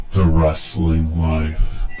The Wrestling Life.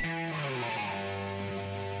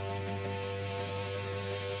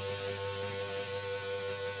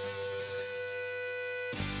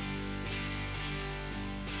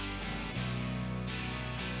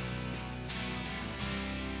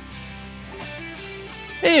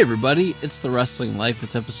 Hey everybody, it's The Wrestling Life.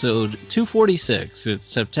 It's episode 246. It's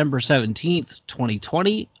September 17th,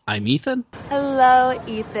 2020. I'm Ethan. Hello,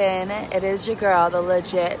 Ethan. It is your girl, the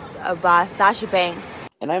legit boss, Sasha Banks.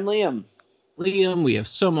 And I'm Liam. Liam, we have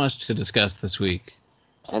so much to discuss this week.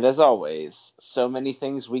 And as always, so many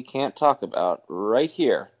things we can't talk about right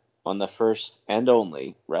here on the first and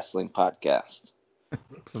only wrestling podcast.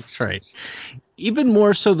 That's right. Even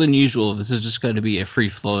more so than usual, this is just going to be a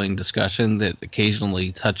free-flowing discussion that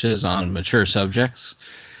occasionally touches on mature subjects.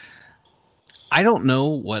 I don't know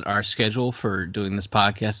what our schedule for doing this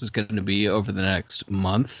podcast is going to be over the next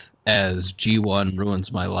month, as G1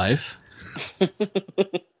 ruins my life.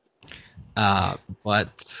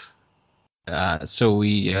 So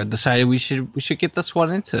we decided we should get this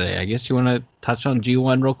one in today. I guess you want to touch on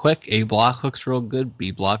G1 real quick. A block looks real good.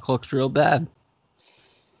 B block looks real bad.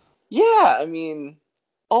 Yeah, I mean,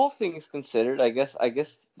 all things considered, I guess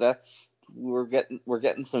that's we're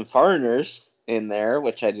getting some foreigners in there,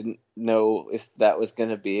 which I didn't know if that was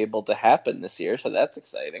going to be able to happen this year, so that's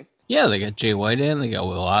exciting. Yeah, they got Jay White in, they got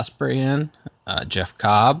Will Ospreay in, Jeff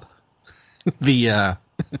Cobb, the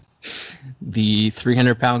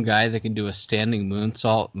 300-pound guy that can do a standing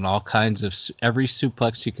moonsault and all kinds of every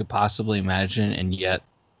suplex you could possibly imagine, and yet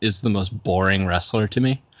is the most boring wrestler to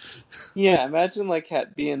me. Yeah, imagine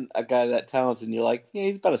being a guy that talented, and you're like, yeah,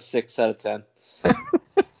 he's about a 6 out of 10.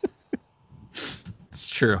 It's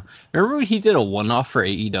true. Remember when he did a one-off for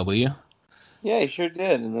AEW? Yeah, he sure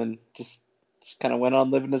did, and then just kind of went on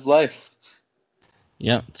living his life.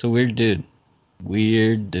 Yeah, it's a weird dude.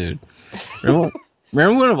 Weird dude. Remember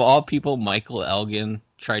when, of all people, Michael Elgin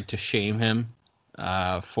tried to shame him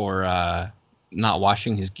for not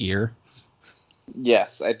washing his gear?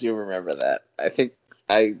 Yes, I do remember that. I think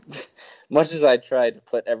much as I tried to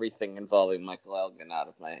put everything involving Michael Elgin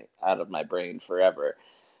out of my brain forever,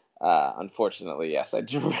 unfortunately, yes, I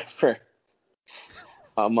do remember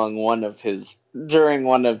during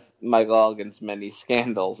one of Michael Elgin's many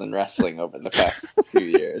scandals in wrestling over the past few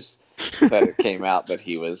years, that it came out that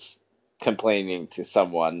he was complaining to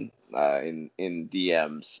someone in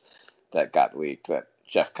DMs that got leaked that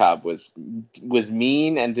Jeff Cobb was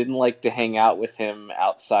mean and didn't like to hang out with him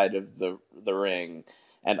outside of the ring,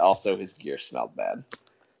 and also his gear smelled bad.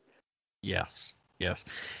 Yes.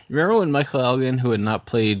 Remember when Michael Elgin, who had not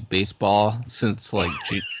played baseball since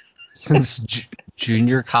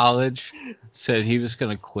junior college, said he was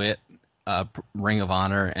going to quit Ring of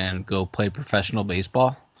Honor and go play professional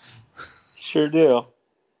baseball? Sure do.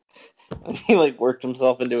 And he worked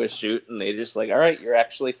himself into a shoot, and they just all right, you're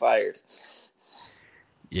actually fired.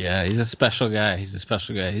 Yeah, he's a special guy.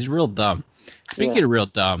 He's real dumb. Speaking of real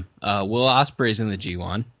dumb, Will Ospreay's in the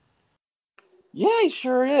G1. Yeah, he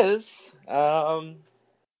sure is.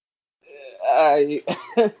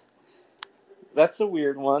 That's a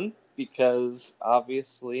weird one, because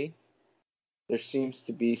obviously there seems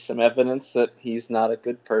to be some evidence that he's not a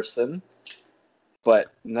good person,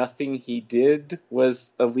 but nothing he did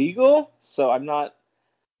was illegal, so I'm not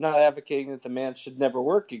advocating that the man should never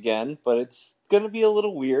work again, but it's going to be a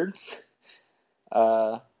little weird.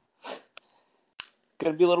 Going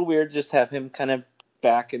to be a little weird just have him kind of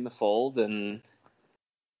back in the fold, and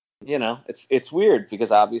it's weird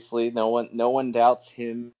because obviously no one doubts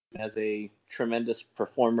him as a tremendous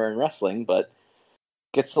performer in wrestling, but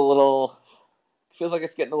feels like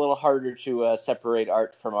it's getting a little harder to separate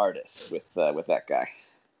art from artist with that guy.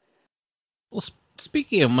 Well,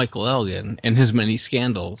 speaking of Michael Elgin and his many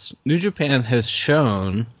scandals, New Japan has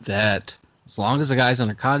shown that as long as the guy's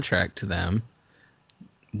under contract to them,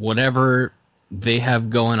 whatever they have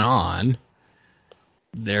going on,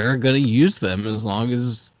 they're going to use them as long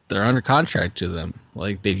as they're under contract to them.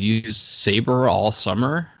 They've used Sabre all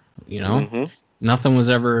summer, Mm-hmm. Nothing was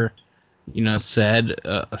ever, said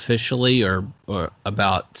officially or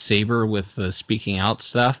about Sabre with the speaking out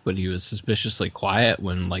stuff, but he was suspiciously quiet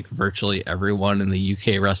when virtually everyone in the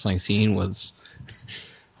UK wrestling scene was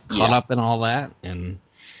caught up in all that. And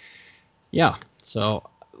yeah, so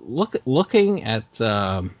looking at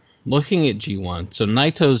G1, so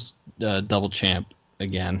Naito's double champ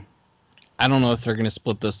again. I don't know if they're going to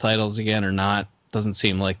split those titles again or not. Doesn't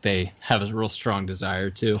seem like they have a real strong desire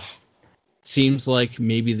to. Seems like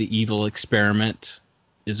maybe the evil experiment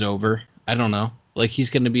is over. I don't know. He's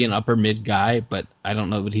going to be an upper mid guy, but I don't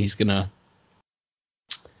know that he's going to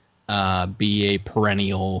be a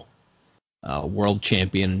perennial world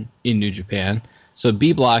champion in New Japan. So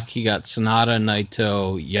B block, you got Sonata,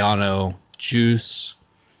 Naito, Yano, Juice,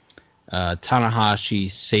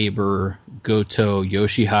 Tanahashi, Sabre, Goto,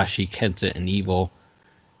 Yoshihashi, Kenta, and Evil.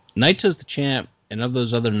 Naito's the champ, and of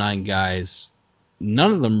those other 9 guys,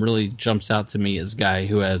 none of them really jumps out to me as a guy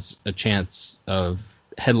who has a chance of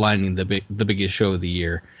headlining the biggest show of the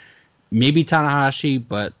year. Maybe Tanahashi,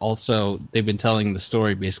 but also they've been telling the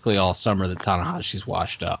story basically all summer that Tanahashi's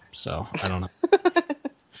washed up. So I don't know.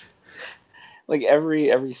 Like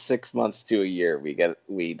every 6 months to a year,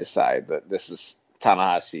 we decide that this is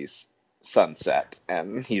Tanahashi's sunset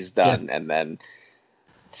and he's done, and then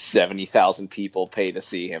 70,000 people pay to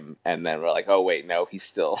see him, and then we're like, oh wait, no, we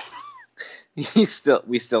still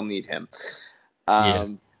need him.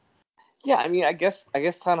 Yeah, I mean, I guess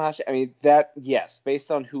Tanahashi. I mean, that, yes,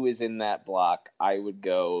 based on who is in that block, I would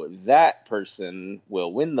go that person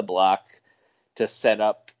will win the block to set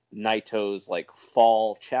up Naito's like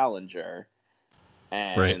fall challenger,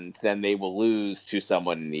 and then they will lose to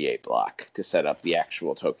someone in the A block to set up the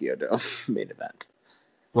actual Tokyo Dome main event.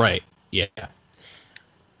 Right. Yeah.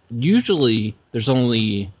 Usually, there's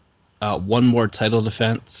only one more title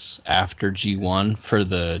defense after G1 for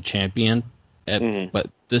the champion, but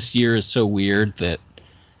this year is so weird that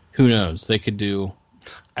who knows? They could do,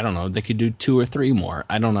 I don't know, they could do 2 or 3 more.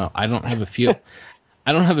 I don't know. I don't have a feel.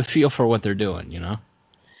 I don't have a feel for what they're doing, you know?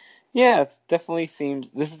 Yeah, it definitely seems,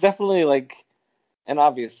 this is definitely like, and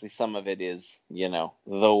obviously some of it is, you know,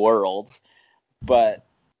 the world, but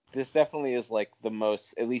this definitely is like the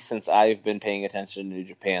most, at least since I've been paying attention to New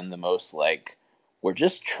Japan, the most like, we're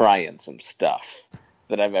just trying some stuff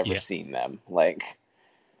that I've ever seen them. Like,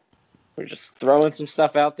 we're just throwing some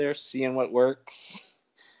stuff out there, seeing what works,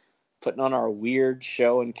 putting on our weird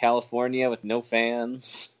show in California with no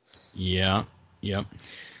fans. Yeah, yep.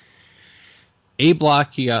 A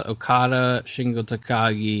block, you got Okada, Shingo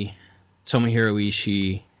Takagi, Tomohiro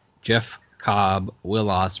Ishii, Jeff Cobb, Will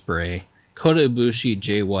Ospreay, Kota Ibushi,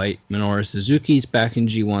 Jay White, Minoru Suzuki's back in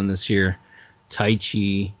G1 this year,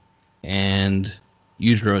 Taichi, and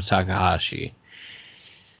Yujiro Takahashi.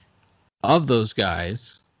 Of those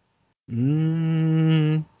guys,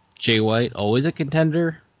 Jay White, always a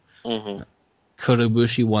contender. Kota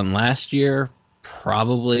Ibushi won last year,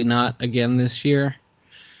 probably not again this year.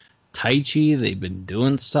 Taichi, they've been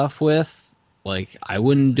doing stuff with. Like, I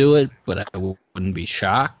wouldn't do it, but I wouldn't be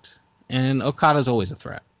shocked. And Okada's always a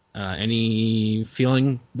threat. Any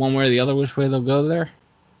feeling one way or the other which way they'll go there?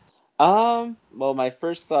 Well, my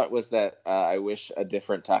first thought was that I wish a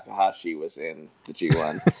different Takahashi was in the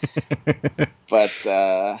G1.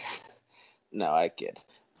 But, no, I kid.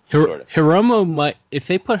 Sort of. Hiromu might, if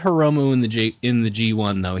they put Hiromu in the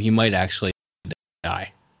G1 though, he might actually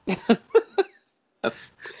die.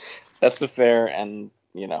 That's a fair and,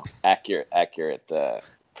 you know, accurate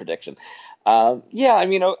prediction. Yeah, I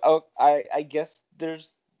mean, I guess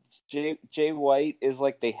there's Jay White is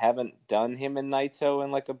like, they haven't done him and Naito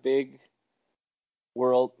in like a big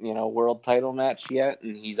world title match yet,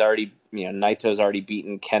 and he's already, you know, Naito's already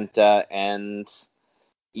beaten Kenta and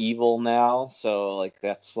Evil now, so like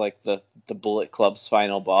that's like the Bullet Club's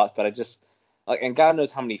final boss. But I just like, and God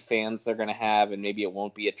knows how many fans they're gonna have, and maybe it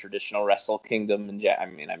won't be a traditional Wrestle Kingdom, and I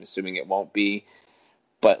mean, I'm assuming it won't be,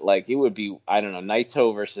 but like it would be, I don't know,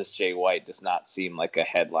 Naito versus Jay White does not seem like a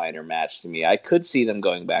headliner match to me. I could see them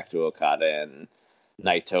going back to Okada and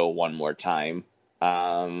Naito one more time,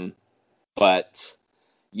 but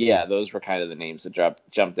yeah, those were kind of the names that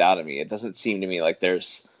jumped out at me. It doesn't seem to me like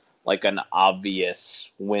there's like an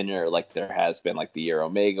obvious winner like there has been like the year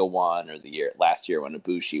Omega won or last year when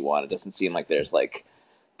Ibushi won. It doesn't seem like there's like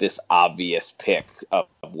this obvious pick of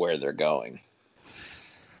where they're going.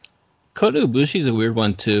 Kota Ibushi's a weird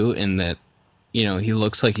one too, in that, you know, he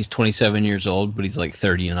looks like he's 27 years old, but he's like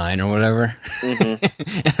 39 or whatever.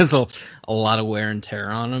 It has a lot of wear and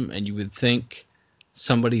tear on him, and you would think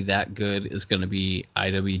somebody that good is going to be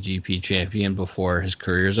IWGP champion before his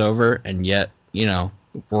career's over, and yet, you know,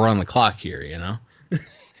 we're on the clock here, you know?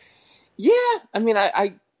 Yeah, I mean,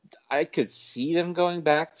 I could see them going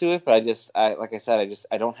back to it, but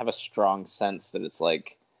I don't have a strong sense that it's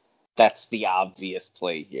like, that's the obvious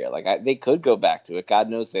play here. Like, they could go back to it. God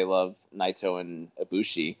knows they love Naito and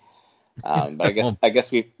Ibushi. But I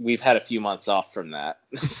guess we've had a few months off from that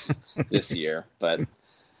this year. But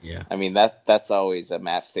yeah, I mean, that's always a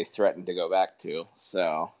match they threaten to go back to.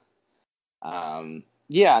 So,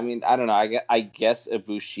 yeah, I mean, I don't know. I guess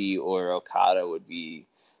Ibushi or Okada would be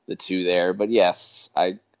the two there. But yes,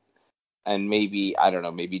 maybe, I don't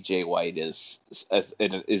know, maybe Jay White is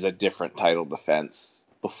a different title defense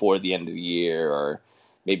before the end of the year, or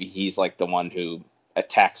maybe he's like the one who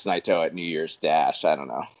attacks Naito at New Year's Dash. I don't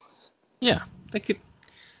know. Yeah, they could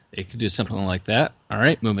do something like that. All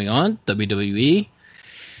right, moving on. WWE.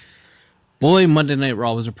 Boy, Monday Night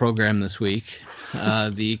Raw was a program this week.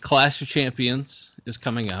 The Clash of Champions is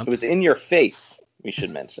coming up. It was in your face, we should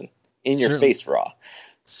mention. In your face Raw.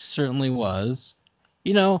 Certainly was.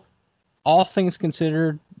 You know, all things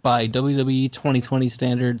considered, by WWE 2020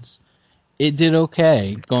 standards, it did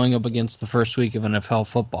okay going up against the first week of NFL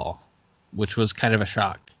football, which was kind of a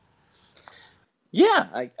shock.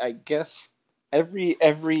 Yeah, I guess every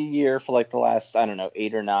year for like the last, I don't know,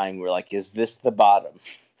 8 or 9, we're like, is this the bottom?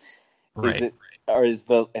 Right. Is it, or has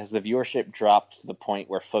the viewership dropped to the point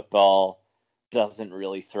where football doesn't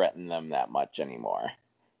really threaten them that much anymore?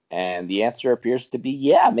 And the answer appears to be,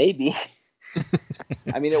 yeah, maybe.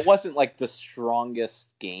 I mean, it wasn't like the strongest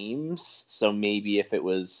games, so maybe if it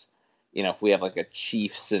was, you know, if we have like a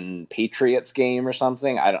Chiefs and Patriots game or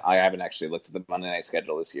something, I haven't actually looked at the Monday night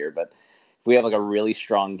schedule this year, but if we have like a really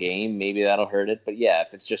strong game, maybe that'll hurt it. But yeah,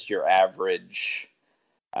 if it's just your average,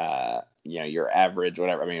 your average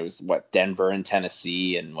whatever. I mean, it was Denver and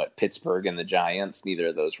Tennessee and Pittsburgh and the Giants. Neither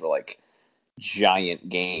of those were like giant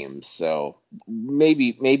games, so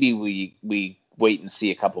maybe we wait and see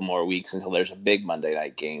a couple more weeks until there's a big Monday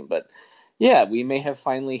night game. But yeah, we may have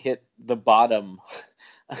finally hit the bottom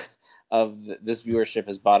of this viewership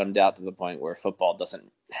has bottomed out to the point where football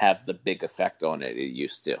doesn't have the big effect on it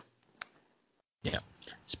used to. Yeah.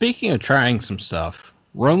 Speaking of trying some stuff,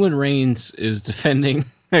 Roman Reigns is defending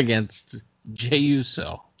against Jey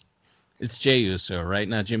Uso. It's Jey Uso, right?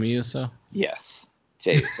 Not Jimmy Uso? Yes.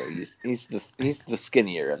 Jey Uso. He's the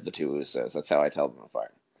skinnier of the two Usos. That's how I tell them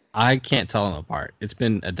apart. I can't tell them apart. It's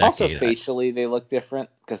been a decade. Also, facially, they look different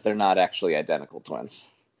because they're not actually identical twins.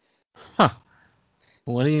 Huh.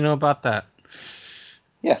 What do you know about that?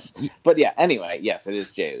 Yes. But yeah, anyway, yes, it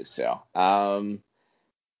is Jey Uso.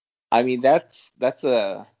 I mean, that's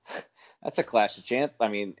a Clash of Champions. I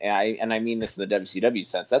mean, I mean this in the WCW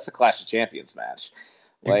sense. That's a Clash of Champions match.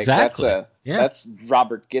 Like, exactly. That's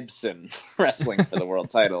Robert Gibson wrestling for the world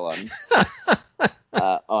title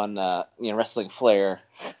on Wrestling Flair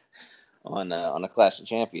on a Clash of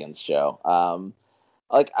Champions show.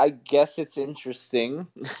 I guess it's interesting.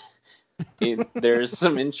 There's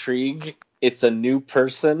some intrigue. It's a new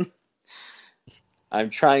person.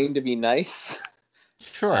 I'm trying to be nice.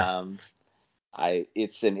 Sure.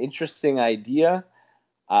 It's an interesting idea.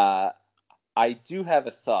 I do have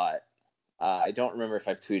a thought. I don't remember if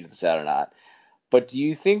I've tweeted this out or not. But do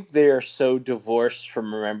you think they're so divorced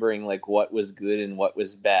from remembering like what was good and what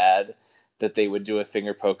was bad that they would do a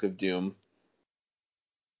finger poke of doom?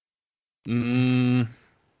 I mean,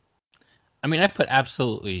 I put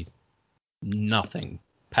absolutely nothing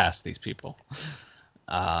past these people,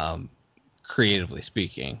 creatively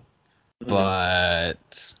speaking.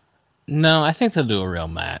 But no, I think they'll do a real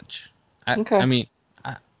match. Okay. I mean,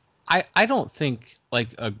 I don't think like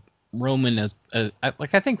a Roman I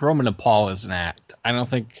think Roman and Paul is an act. I don't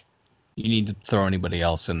think you need to throw anybody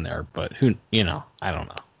else in there. But I don't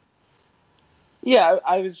know. Yeah,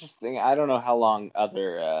 I was just thinking. I don't know how long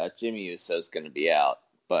other Jimmy Uso is going to be out,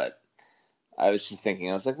 but I was just thinking.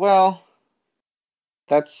 I was like, well,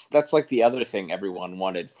 that's like the other thing everyone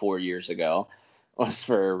wanted 4 years ago was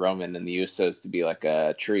for Roman and the Usos to be like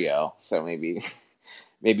a trio. So maybe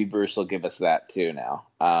Bruce will give us that too now.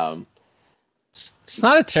 It's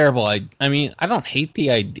not a terrible idea. I mean, I don't hate the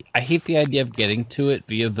idea. I hate the idea of getting to it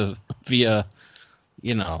via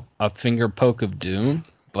a finger poke of doom,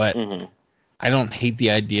 but I don't hate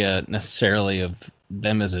the idea necessarily of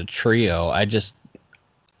them as a trio.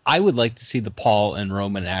 I would like to see the Paul and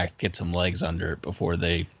Roman act get some legs under it before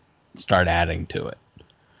they start adding to it.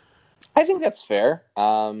 I think that's fair.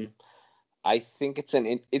 I think it's an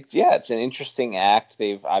interesting act.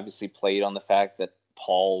 They've obviously played on the fact that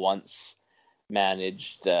Paul once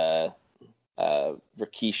managed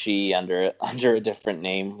Rikishi under a different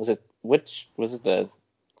name. Was it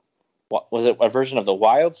a version of the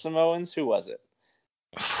Wild Samoans? Who was it?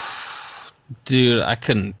 Dude, I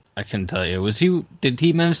couldn't tell you. Did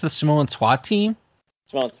he manage the Samoan SWAT team?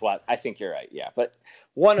 Samoan SWAT. I think you're right. Yeah, but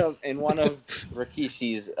one of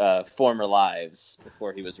Rikishi's former lives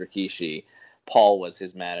before he was Rikishi, Paul was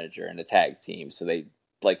his manager in a tag team. So they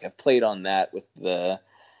have played on that with the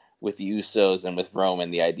Usos and with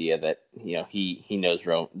Roman, the idea that he knows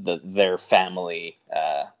their family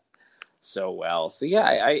so well. So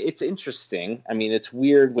yeah, it's interesting. I mean, it's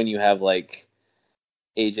weird when you have like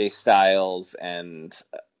AJ Styles and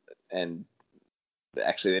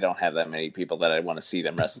actually they don't have that many people that I want to see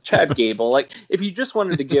them wrestle. Chad Gable. Like if you just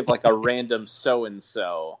wanted to give like a random so and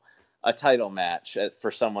so a title match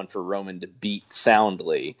for Roman to beat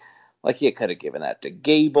soundly. Like, you could have given that to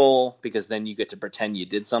Gable, because then you get to pretend you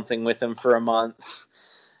did something with him for a month.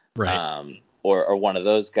 Right. Or one of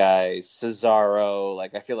those guys, Cesaro.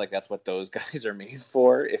 Like, I feel like that's what those guys are made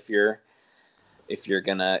for. If you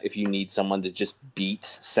need someone to just beat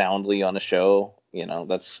soundly on a show,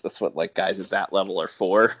 that's what like guys at that level are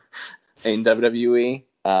for in WWE.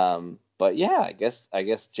 But yeah, I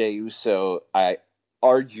guess Jey Uso,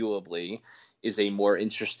 arguably is a more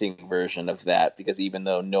interesting version of that, because even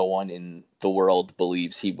though no one in the world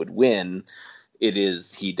believes he would win,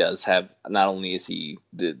 he does have, not only is he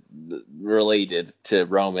related to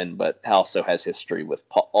Roman, but also has history with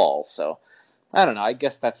Paul. So I don't know. I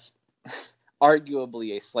guess that's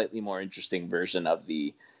arguably a slightly more interesting version of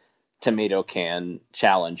the tomato can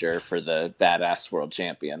challenger for the badass world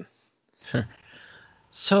champion. Sure.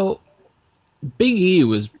 So Big E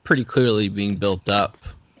was pretty clearly being built up,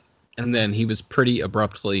 and then he was pretty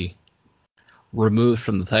abruptly removed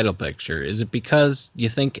from the title picture. Is it because you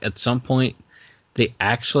think at some point they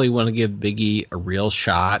actually want to give Big E a real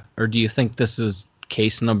shot, or do you think this is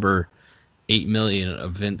case number 8 million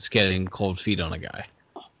of Vince getting cold feet on a guy?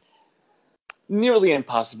 Nearly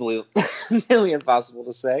impossible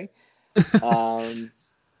to say.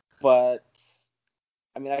 But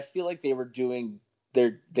I mean, I feel like they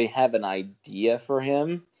have an idea for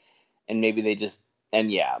him, and maybe they just,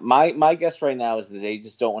 and yeah, my guess right now is that they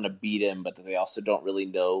just don't want to beat him, but that they also don't really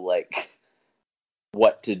know like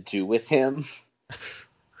what to do with him,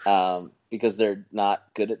 because they're not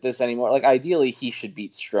good at this anymore. Like, ideally, he should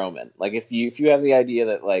beat Strowman. Like, if you have the idea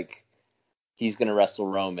that like he's going to wrestle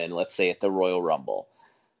Roman, let's say at the Royal Rumble.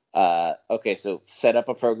 Okay, so set up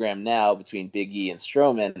a program now between Big E and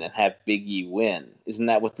Strowman and have Big E win. Isn't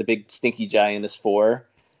that what the big stinky giant is for?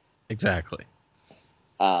 Exactly.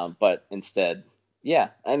 But instead, yeah.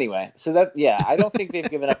 Anyway, so I don't think they've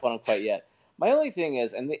given up on him quite yet. My only thing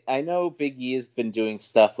is, and I know Big E has been doing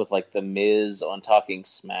stuff with like the Miz on Talking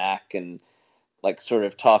Smack, and like sort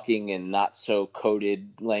of talking in not so coded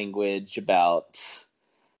language about,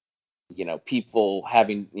 people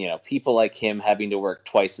like him having to work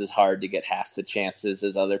twice as hard to get half the chances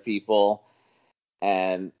as other people.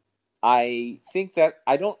 And I think that,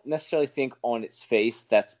 I don't necessarily think on its face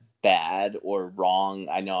that's bad or wrong.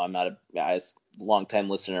 I know as a long-time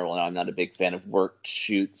listener will know, I'm not a big fan of worked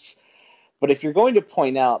shoots. But if you're going to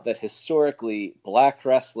point out that historically black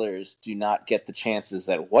wrestlers do not get the chances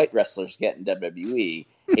that white wrestlers get in WWE,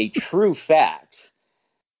 a true fact,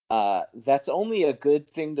 that's only a good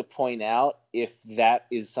thing to point out if that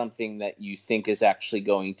is something that you think is actually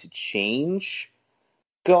going to change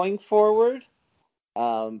going forward.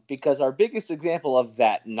 Because our biggest example of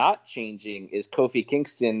that not changing is Kofi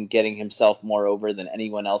Kingston getting himself more over than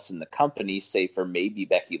anyone else in the company, save for maybe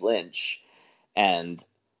Becky Lynch. And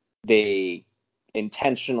they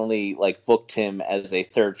intentionally like booked him as a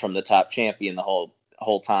third from the top champion the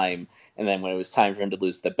whole time. And then when it was time for him to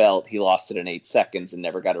lose the belt, he lost it in 8 seconds and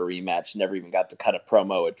never got a rematch, never even got to cut a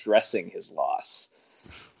promo addressing his loss.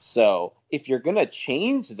 So if you're going to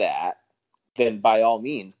change that, then by all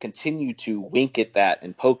means, continue to wink at that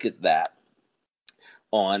and poke at that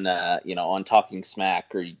on, on Talking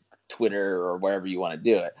Smack or Twitter or wherever you want to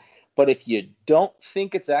do it. But if you don't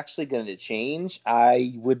think it's actually going to change,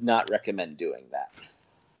 I would not recommend doing that.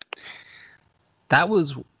 That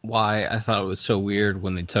was why I thought it was so weird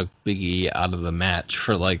when they took Big E out of the match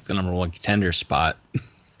for like the number 1 contender spot,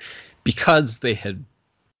 because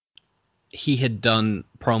he had done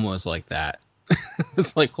promos like that.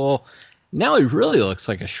 It's like, well, now he really looks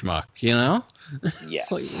like a schmuck, Yes.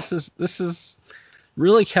 It's like, this is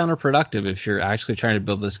really counterproductive if you're actually trying to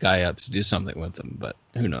build this guy up to do something with him, but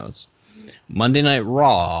who knows. Monday Night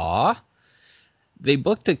Raw, they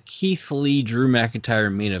booked a Keith Lee Drew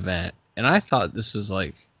McIntyre main event, and I thought this was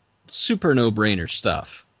like super no-brainer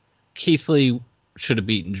stuff. Keith Lee should have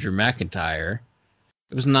beaten Drew McIntyre.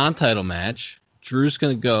 It was a non-title match. Drew's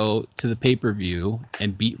going to go to the pay-per-view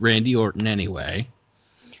and beat Randy Orton anyway.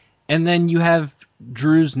 And then you have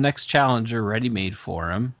Drew's next challenger ready-made for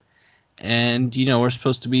him. And, we're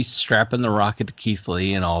supposed to be strapping the rocket to Keith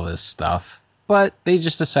Lee and all this stuff. But they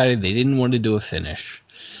just decided they didn't want to do a finish.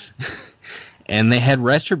 And they had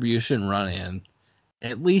Retribution run in.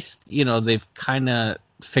 At least, they've kind of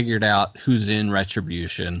figured out who's in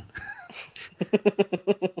Retribution.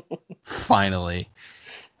 Finally.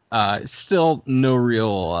 Still no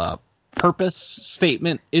real purpose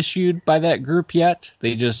statement issued by that group yet.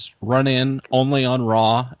 They just run in only on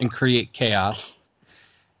Raw and create chaos.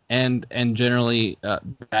 And generally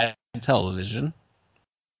bad television.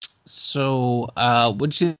 So,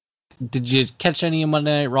 what'd you did you catch any of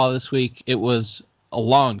Monday Night Raw this week? It was a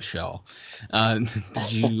long show.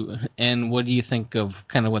 Did you? And what do you think of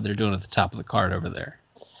kind of what they're doing at the top of the card over there?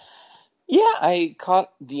 Yeah, I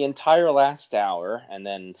caught the entire last hour and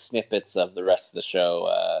then snippets of the rest of the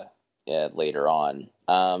show later on.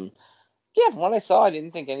 Yeah, from what I saw, I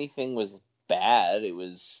didn't think anything was bad. It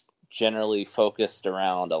was generally focused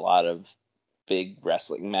around a lot of big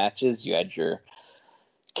wrestling matches. You had your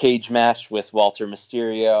cage match with Walter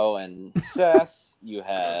Mysterio and Seth. You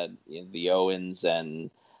had the Owens and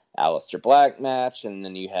Aleister Black match, and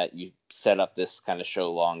then you set up this kind of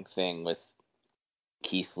show-long thing with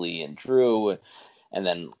Keith Lee and Drew, and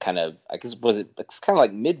then kind of, it's kind of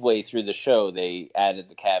like midway through the show, they added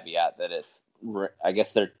the caveat that I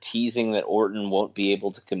guess they're teasing that Orton won't be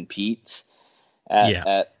able to compete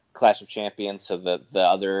at Clash of Champions. So the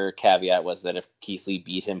other caveat was that if Keith Lee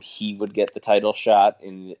beat him, he would get the title shot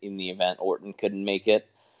in the event Orton couldn't make it.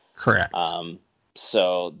 Correct.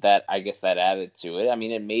 So that, I guess that added to it. I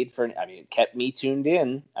mean, it kept me tuned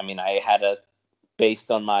in. I mean, I had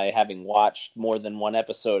based on my having watched more than one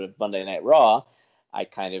episode of Monday Night Raw, I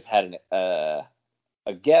kind of had a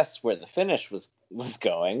guess where the finish was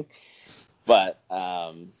going, but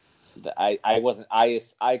I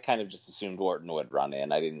kind of just assumed Orton would run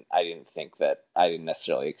in. I didn't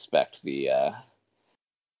necessarily expect the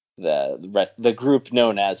group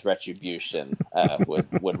known as Retribution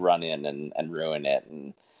would run in and ruin it,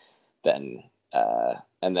 and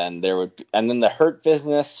then the Hurt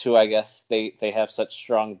Business, who I guess they have such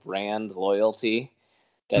strong brand loyalty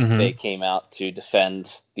that they came out to defend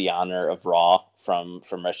the honor of Raw from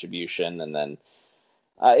Retribution, and then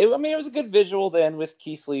it was a good visual then with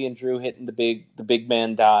Keith Lee and Drew hitting the big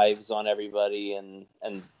man dives on everybody and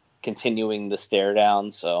continuing the stare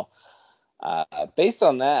down. So based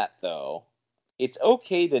on that, though, it's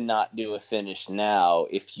okay to not do a finish now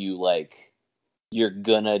if you're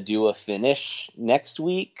gonna do a finish next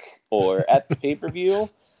week or at the pay-per-view.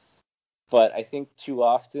 But I think too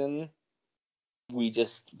often we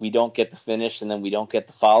don't get the finish, and then we don't get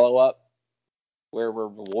the follow-up where we're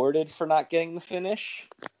rewarded for not getting the finish.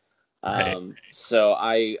 Right. So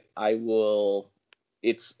I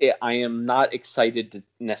am not excited to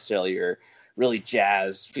necessarily or really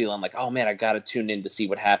jazzed, feeling like, oh man, I gotta tune in to see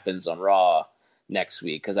what happens on Raw next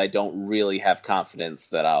week, because I don't really have confidence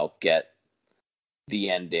that I'll get the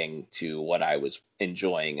ending to what I was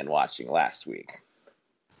enjoying and watching last week.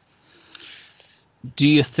 Do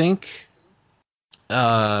you think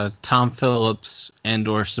Tom Phillips and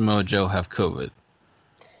or Samoa Joe have COVID?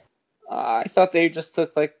 I thought they just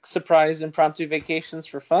took surprise impromptu vacations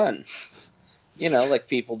for fun, like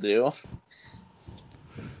people do.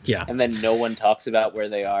 Yeah, and then no one talks about where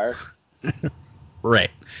they are. Right.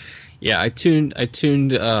 Yeah, I tuned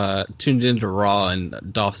into Raw, and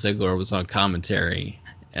Dolph Ziggler was on commentary,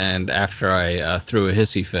 and after I threw a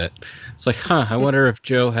hissy fit, it's like, I wonder if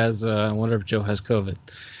Joe has COVID.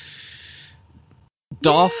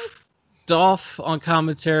 Dolph on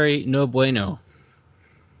commentary, no bueno.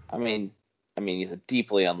 I mean, he's a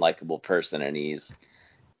deeply unlikable person, and he's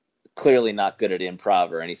clearly not good at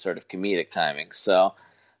improv or any sort of comedic timing. So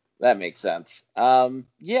that makes sense.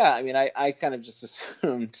 Yeah, I mean, I kind of just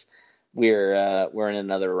assumed we're in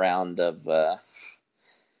another round of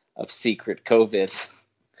secret COVID.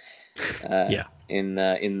 Yeah.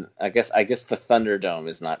 I guess the Thunderdome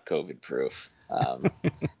is not COVID proof.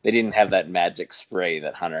 They didn't have that magic spray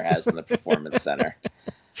that Hunter has in the Performance Center.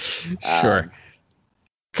 Sure.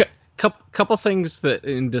 Couple things that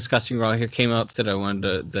in discussing Raw here came up that I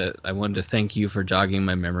wanted to thank you for jogging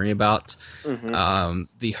my memory about. Mm-hmm.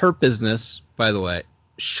 The Hurt Business, by the way,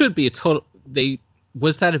 should be a total.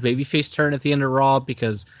 Was that a babyface turn at the end of Raw?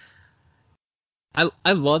 Because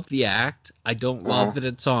I love the act. I don't love that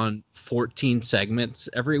it's on 14 segments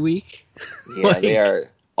every week. Yeah, they are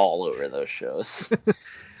all over those shows.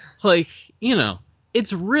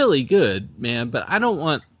 It's really good, man. But I don't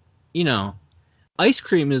want, ice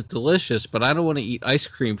cream is delicious, but I don't want to eat ice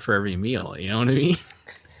cream for every meal. You know what I mean?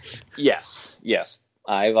 Yes.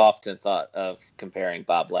 I've often thought of comparing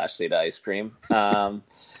Bob Lashley to ice cream.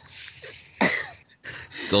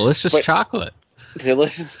 Delicious chocolate.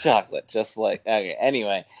 Delicious chocolate, just like... Okay,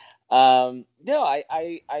 anyway. No,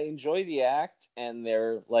 I enjoy the act, and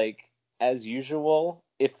they're, as usual,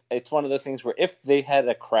 if it's one of those things where if they had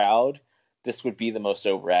a crowd, this would be the most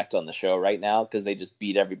over act on the show right now, because they just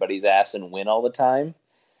beat everybody's ass and win all the time.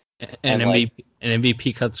 And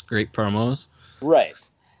MVP cuts great promos. Right.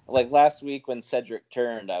 Last week when Cedric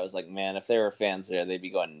turned, I was like, man, if there were fans there, they'd be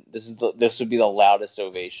going, this would be the loudest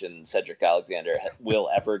ovation Cedric Alexander will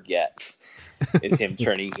ever get. is him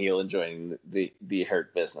turning heel and joining the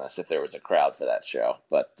Hurt Business if there was a crowd for that show.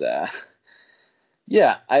 But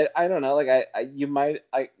yeah, I don't know. Like if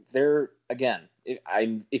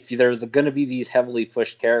there's going to be these heavily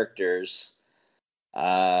pushed characters,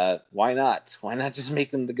 why not? Why not just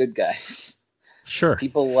make them the good guys? Sure.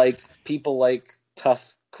 People like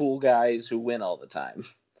tough, cool guys who win all the time.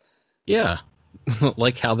 Yeah,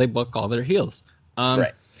 like how they book all their heels.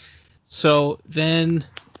 Right. So then,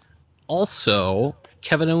 also,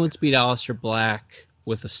 Kevin Owens beat Aleister Black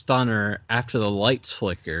with a stunner after the lights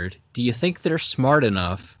flickered. Do you think they're smart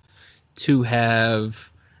enough to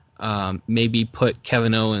have maybe put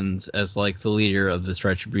Kevin Owens as like the leader of this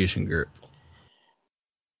Retribution group?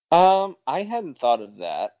 I hadn't thought of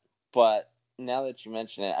that, but now that you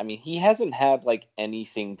mention it, I mean, he hasn't had like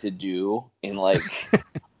anything to do in like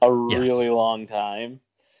a really long time.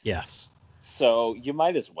 Yes. So you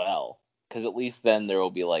might as well, because at least then there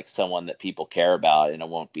will be like someone that people care about, and it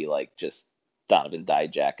won't be like just Donovan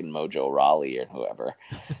Dijak and Mojo Rawley or whoever.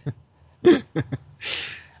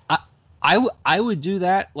 I would do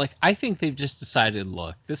that. Like, I think they've just decided,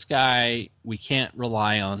 look, this guy, we can't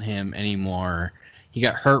rely on him anymore. He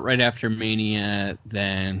got hurt right after Mania.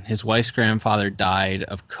 Then his wife's grandfather died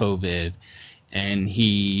of COVID, and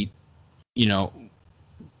he,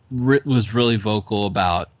 was really vocal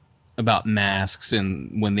about masks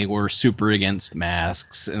and when they were super against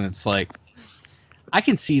masks. And it's like, I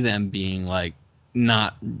can see them being like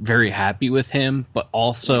not very happy with him, but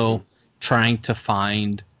also trying to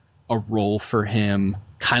find a role for him,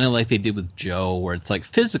 kind of like they did with Joe, where it's like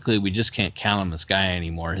physically we just can't count on this guy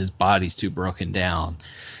anymore. His body's too broken down.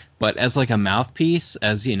 But as like a mouthpiece,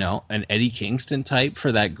 as an Eddie Kingston type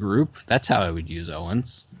for that group, that's how I would use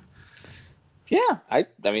Owens. Yeah, I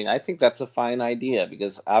mean, I think that's a fine idea,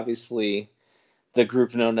 because obviously the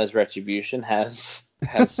group known as Retribution has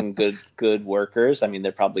some good workers. I mean,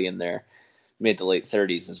 they're probably in their mid to late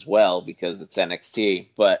 30s as well, because it's NXT.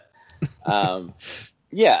 But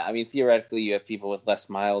yeah, I mean, theoretically, you have people with less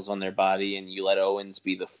miles on their body, and you let Owens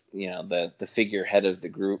be the figurehead of the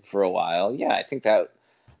group for a while. Yeah, I think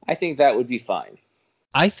that would be fine.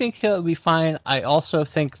 I think that would be fine. I also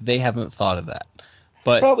think they haven't thought of that,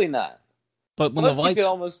 but probably not. But when Unless the lights, you could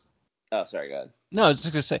almost. Oh, sorry. Go ahead. No, I was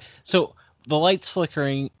just gonna say. So the lights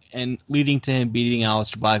flickering and leading to him beating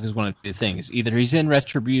Aleister Black is one of two things. Either he's in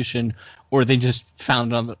Retribution, or they just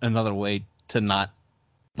found another way to not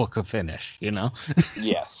book a finish.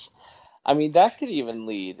 Yes. I mean, that could even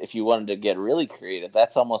lead, if you wanted to get really creative,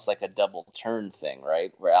 that's almost like a double turn thing,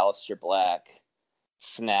 right? Where Aleister Black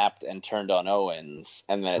snapped and turned on Owens,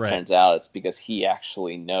 and then it turns out it's because he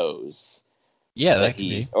actually knows that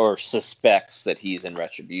he's, or suspects that he's in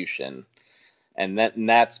Retribution. And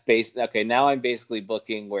that's based. Okay, now I'm basically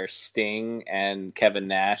booking where Sting and Kevin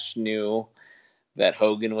Nash knew that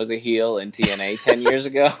Hogan was a heel in TNA 10 years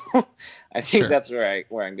ago. I think that's where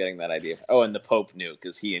I'm getting that idea. Oh, and the Pope knew,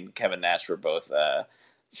 because he and Kevin Nash were both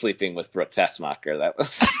sleeping with Brooke Tessmacher. That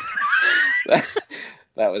was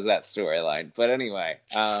that was that storyline. But anyway,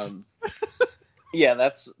 yeah,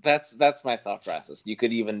 that's my thought process. You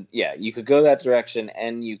could even you could go that direction,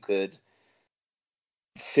 and you could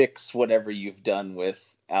fix whatever you've done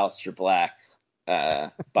with Aleister Black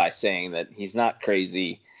by saying that he's not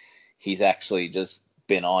crazy. He's actually just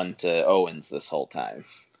been on to Owens this whole time.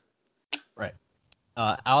 Right.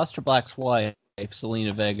 Aleister Black's wife,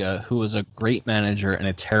 Selena Vega, who was a great manager and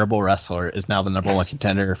a terrible wrestler, is now the number one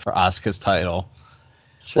contender for Asuka's title.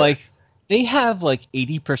 Sure. Like, they have like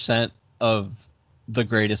 80% of the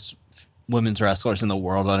greatest women's wrestlers in the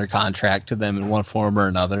world under contract to them in one form or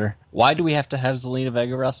another. Why do we have to have Zelina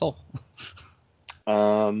Vega wrestle?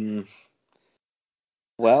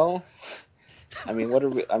 Well, I mean,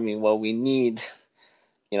 we need,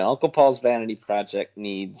 Uncle Paul's Vanity Project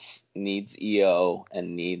needs EO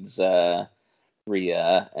and needs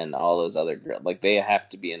Rhea and all those other girls. Like, they have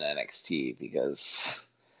to be in NXT, because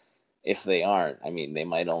if they aren't, I mean, they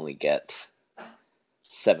might only get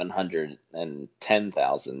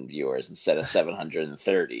 710,000 viewers instead of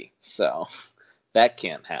 730. So that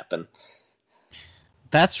can't happen.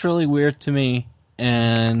 That's really weird to me.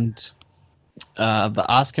 And the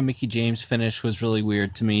Asuka Mickie James finish was really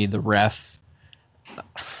weird to me. The ref,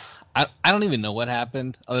 I don't even know what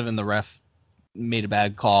happened other than the ref made a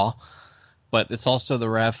bad call. But it's also the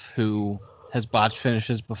ref who has botched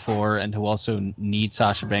finishes before and who also kneed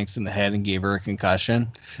Sasha Banks in the head and gave her a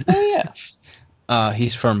concussion. Oh, yeah.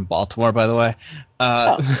 He's from Baltimore, by the way.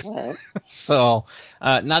 All right. So,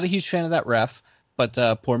 not a huge fan of that ref, but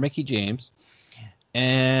poor Mickie James.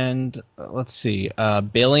 And let's see.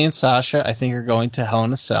 Bayley and Sasha, I think, are going to Hell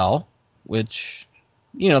in a Cell, which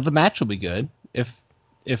the match will be good if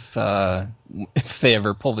they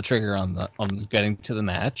ever pull the trigger on getting to the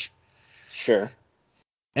match. Sure.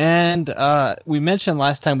 And we mentioned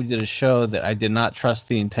last time we did a show that I did not trust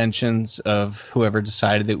the intentions of whoever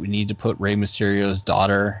decided that we need to put Rey Mysterio's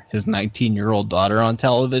daughter, his 19-year-old daughter, on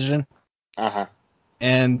television. Uh-huh.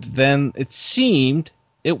 And then it seemed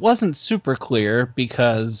it wasn't super clear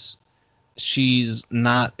because she's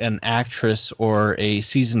not an actress or a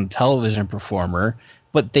seasoned television performer,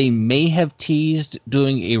 but they may have teased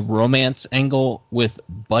doing a romance angle with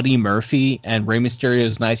Buddy Murphy and Rey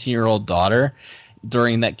Mysterio's 19-year-old daughter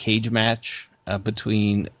during that cage match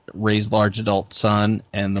between Rey's large adult son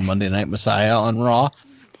and the Monday Night Messiah on Raw.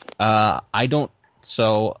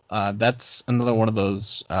 So that's another one of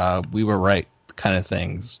those we were right kind of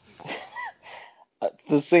things.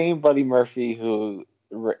 The same Buddy Murphy who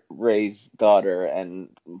Ray's daughter and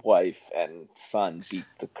wife and son beat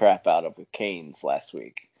the crap out of the Canes last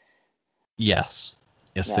week. Yes,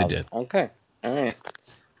 they did. Okay, all right.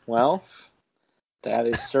 Well, that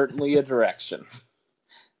is certainly a direction.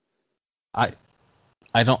 I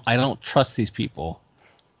don't trust these people.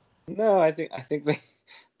 No, I think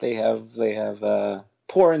they have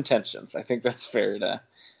poor intentions. I think that's fair to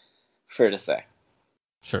say.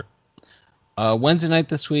 Sure. Wednesday night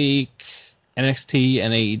this week, NXT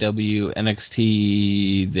and AEW.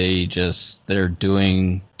 NXT, they're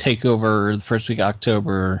doing TakeOver the first week of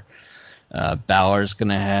October. Balor's going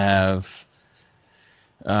to have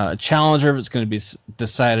a challenger that's going to be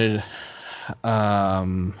decided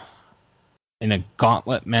in a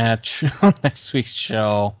gauntlet match on next week's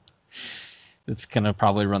show. It's going to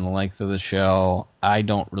probably run the length of the show. I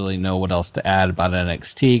don't really know what else to add about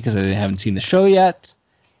NXT because I haven't seen the show yet.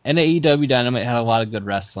 And AEW Dynamite had a lot of good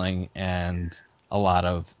wrestling and a lot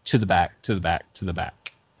of to the back.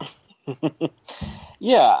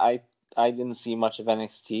 Yeah, I didn't see much of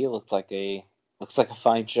NXT. It looks like a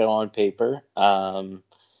fine show on paper.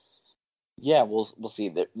 Yeah, we'll see.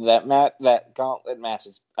 That gauntlet match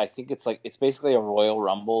is, I think it's basically a Royal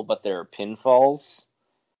Rumble, but there are pinfalls.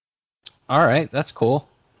 All right, that's cool.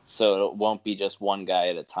 So it won't be just one guy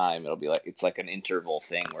at a time. It'll be it's like an interval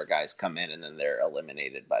thing where guys come in and then they're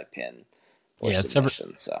eliminated by pin or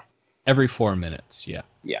submission. Every 4 minutes. Yeah.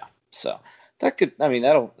 Yeah. So that could,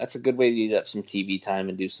 that's a good way to eat up some TV time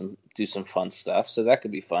and do some fun stuff. So that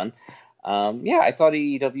could be fun. Yeah, I thought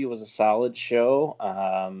AEW was a solid show.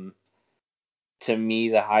 To me,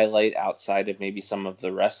 the highlight outside of maybe some of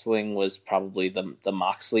the wrestling was probably the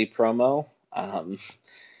Moxley promo.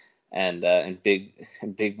 And Big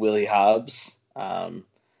Willie Hobbs.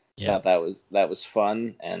 Yeah, that was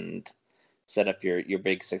fun and set up your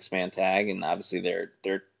big 6-man tag. And obviously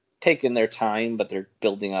they're taking their time, but they're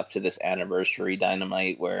building up to this anniversary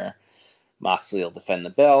Dynamite where Moxley will defend the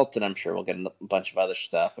belt, and I'm sure we'll get a bunch of other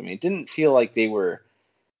stuff. I mean, it didn't feel like they were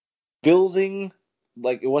building,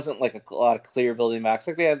 it wasn't like a lot of clear building backs.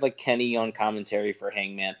 Like they had Kenny on commentary for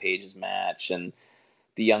Hangman Page's match, and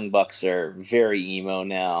the Young Bucks are very emo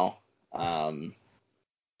now.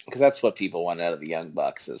 Because that's what people want out of the Young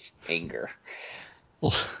Bucks is anger.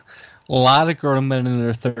 Well, a lot of grown men in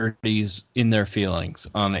their 30s in their feelings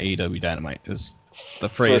on AEW Dynamite is the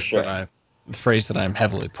phrase that I'm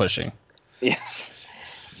heavily pushing. Yes,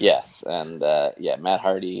 and Matt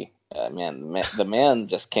Hardy, the man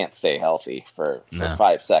just can't stay healthy for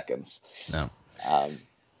 5 seconds. No.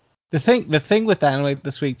 The thing with Dynamite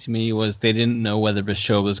this week to me was they didn't know whether the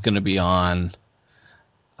show was going to be on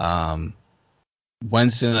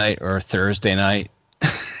Wednesday night or Thursday night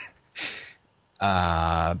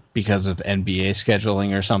because of NBA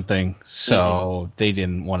scheduling or something. So they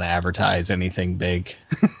didn't want to advertise anything big.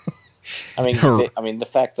 I mean, the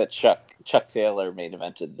fact that Chuck Taylor main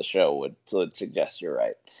evented the show would suggest you're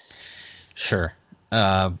right. Sure.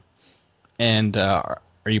 And are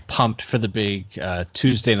you pumped for the big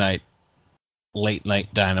Tuesday night, late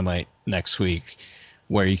night Dynamite next week,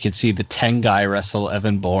 where you can see the 10-guy wrestle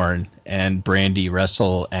Evan Bourne and Brandy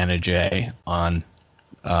wrestle Anna Jay on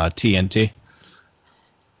TNT?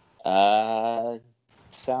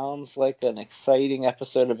 Sounds like an exciting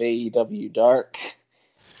episode of AEW Dark.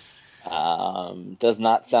 Does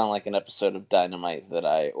not sound like an episode of Dynamite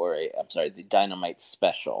the Dynamite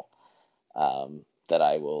special. That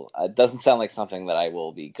I will. It doesn't sound like something that I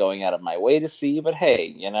will be going out of my way to see. But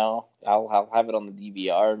hey, I'll have it on the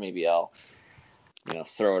DVR. Maybe I'll,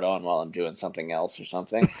 throw it on while I'm doing something else or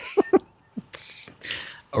something.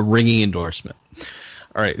 A ringing endorsement.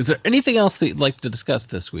 All right. Is there anything else that you'd like to discuss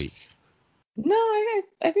this week? No,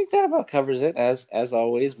 I think that about covers it. As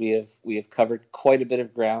always, we have covered quite a bit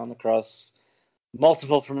of ground across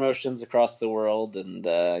multiple promotions across the world, and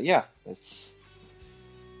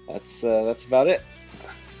That's about it.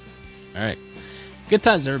 All right. Good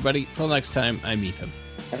times, everybody. Till next time, I'm Ethan.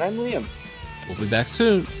 And I'm Liam. We'll be back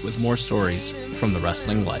soon with more stories from the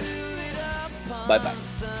wrestling life. Bye-bye.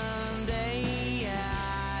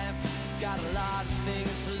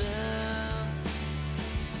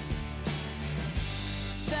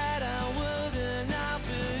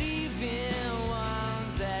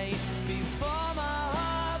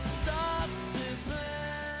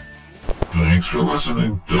 Thanks for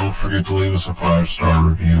listening. Don't forget to leave us a 5-star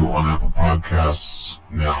review on Apple Podcasts.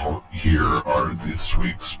 Now, here are this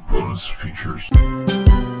week's bonus features.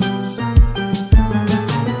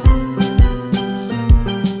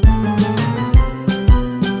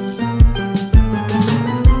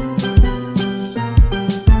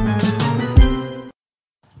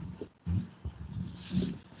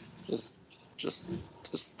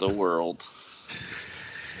 Just the world.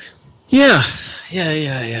 Yeah.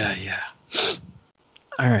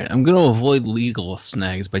 All right, I'm going to avoid legal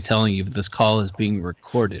snags by telling you this call is being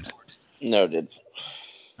recorded. Noted.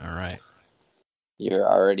 All right. You're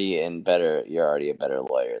already a better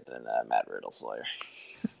lawyer than Matt Riddle's lawyer.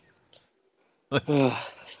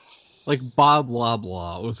 Like Bob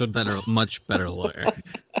Loblaw was a much better lawyer.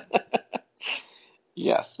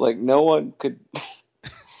 Yes, like no one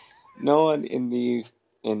in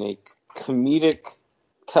a comedic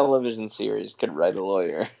television series could write a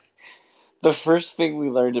lawyer. The first thing we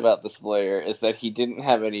learned about this lawyer is that he didn't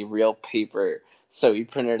have any real paper, so he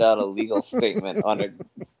printed out a legal statement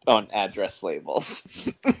on address labels.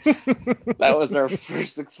 That was our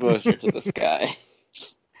first exposure to this guy.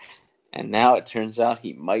 And now it turns out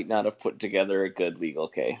he might not have put together a good legal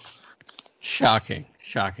case. Shocking,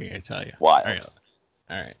 I tell you. Wild.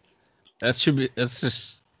 All right. It's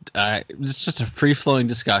just a free-flowing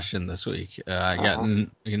discussion this week. I got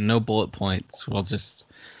no bullet points. We'll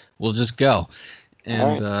just go.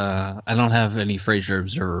 And right. I don't have any Fraser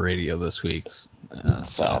Observer Radio this week.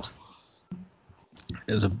 So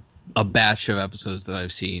there's a batch of episodes that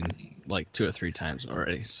I've seen like 2 or 3 times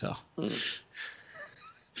already. So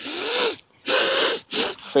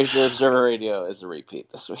Fraser Observer Radio is a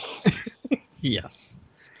repeat this week. Yes.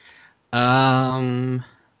 Any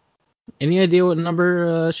idea what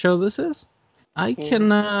number show this is? I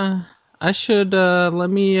can. I should.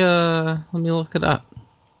 Let me look it up.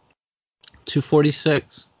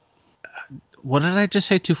 246. What did I just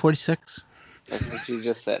say? 246. That's what you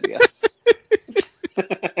just said. Yes.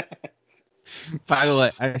 By the way,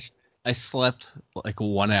 I slept like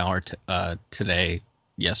 1 hour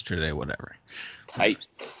yesterday, whatever. Tight.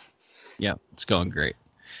 Yeah, it's going great.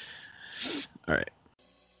 All right.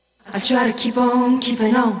 I try to keep on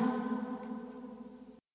keeping on.